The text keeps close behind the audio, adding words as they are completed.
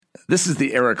This is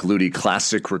the Eric Ludy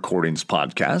Classic Recordings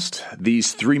Podcast.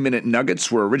 These 3-minute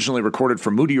nuggets were originally recorded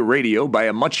for Moodier Radio by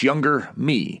a much younger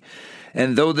me.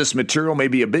 And though this material may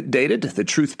be a bit dated, the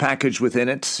truth package within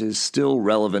it is still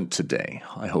relevant today.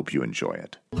 I hope you enjoy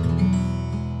it.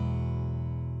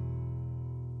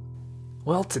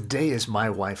 Well, today is my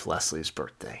wife Leslie's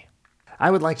birthday.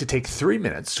 I would like to take 3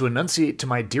 minutes to enunciate to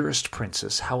my dearest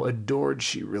princess how adored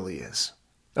she really is.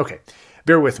 Okay,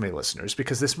 bear with me, listeners,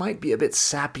 because this might be a bit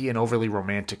sappy and overly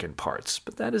romantic in parts,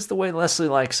 but that is the way Leslie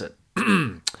likes it.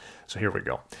 So here we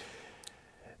go.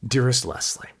 Dearest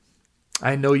Leslie,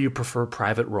 I know you prefer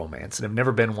private romance and have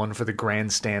never been one for the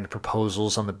grandstand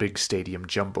proposals on the big stadium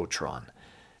jumbotron.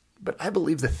 But I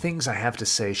believe the things I have to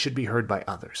say should be heard by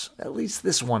others, at least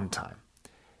this one time.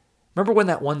 Remember when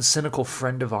that one cynical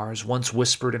friend of ours once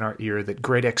whispered in our ear that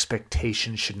great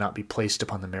expectations should not be placed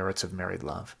upon the merits of married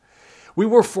love? We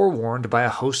were forewarned by a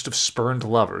host of spurned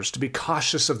lovers to be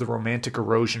cautious of the romantic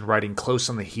erosion riding close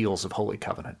on the heels of Holy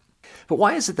Covenant. But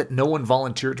why is it that no one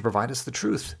volunteered to provide us the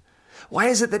truth? Why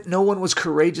is it that no one was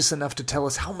courageous enough to tell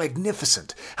us how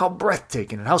magnificent, how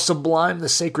breathtaking, and how sublime the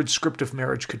sacred script of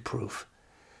marriage could prove?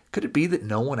 Could it be that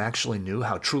no one actually knew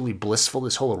how truly blissful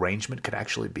this whole arrangement could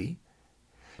actually be?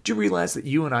 Do you realize that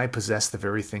you and I possess the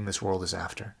very thing this world is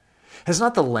after? Has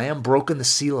not the Lamb broken the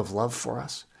seal of love for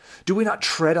us? Do we not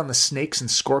tread on the snakes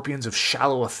and scorpions of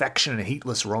shallow affection and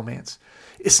heatless romance?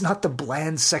 Is not the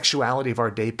bland sexuality of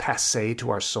our day passé to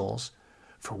our souls?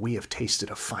 For we have tasted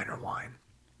a finer wine.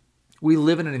 We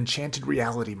live in an enchanted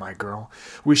reality, my girl.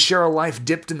 We share a life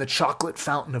dipped in the chocolate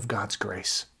fountain of God's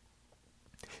grace.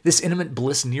 This intimate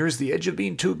bliss nears the edge of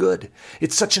being too good.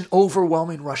 It's such an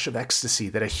overwhelming rush of ecstasy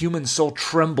that a human soul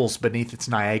trembles beneath its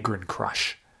Niagaran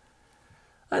crush.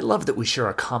 I love that we share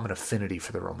a common affinity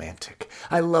for the romantic.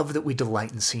 I love that we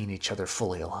delight in seeing each other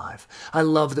fully alive. I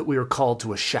love that we are called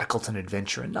to a Shackleton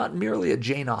adventure and not merely a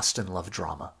Jane Austen love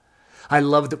drama. I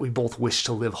love that we both wish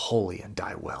to live holy and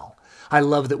die well. I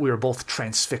love that we are both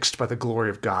transfixed by the glory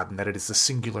of God and that it is the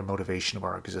singular motivation of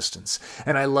our existence.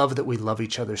 And I love that we love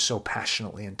each other so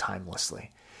passionately and timelessly.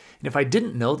 And if I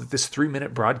didn't know that this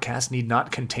 3-minute broadcast need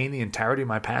not contain the entirety of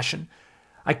my passion,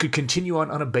 I could continue on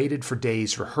unabated for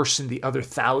days, rehearsing the other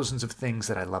thousands of things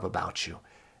that I love about you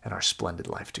and our splendid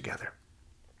life together.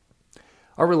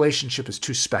 Our relationship is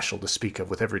too special to speak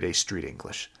of with everyday street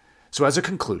English. So as a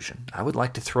conclusion, I would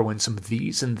like to throw in some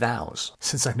these and thous,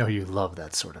 since I know you love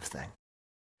that sort of thing.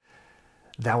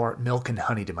 Thou art milk and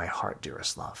honey to my heart,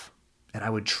 dearest love, and I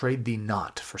would trade thee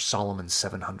not for Solomon's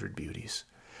 700 beauties,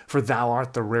 for thou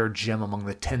art the rare gem among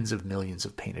the tens of millions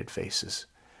of painted faces.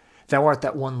 Thou art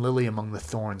that one lily among the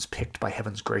thorns picked by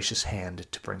heaven's gracious hand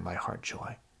to bring my heart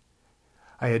joy.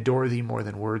 I adore thee more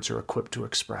than words are equipped to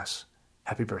express.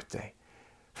 Happy birthday,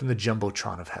 from the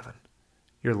Jumbotron of heaven.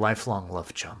 Your lifelong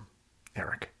love chum,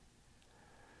 Eric.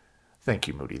 Thank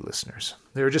you, Moody listeners.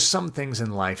 There are just some things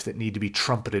in life that need to be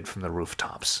trumpeted from the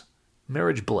rooftops.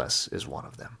 Marriage bliss is one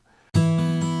of them.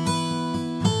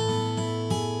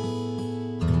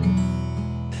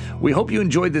 We hope you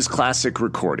enjoyed this classic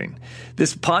recording.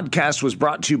 This podcast was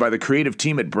brought to you by the creative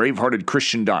team at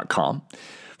braveheartedchristian.com.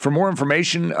 For more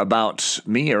information about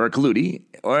me, Eric Ludy,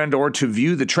 and or to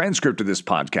view the transcript of this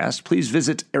podcast, please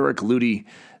visit ericludy.com.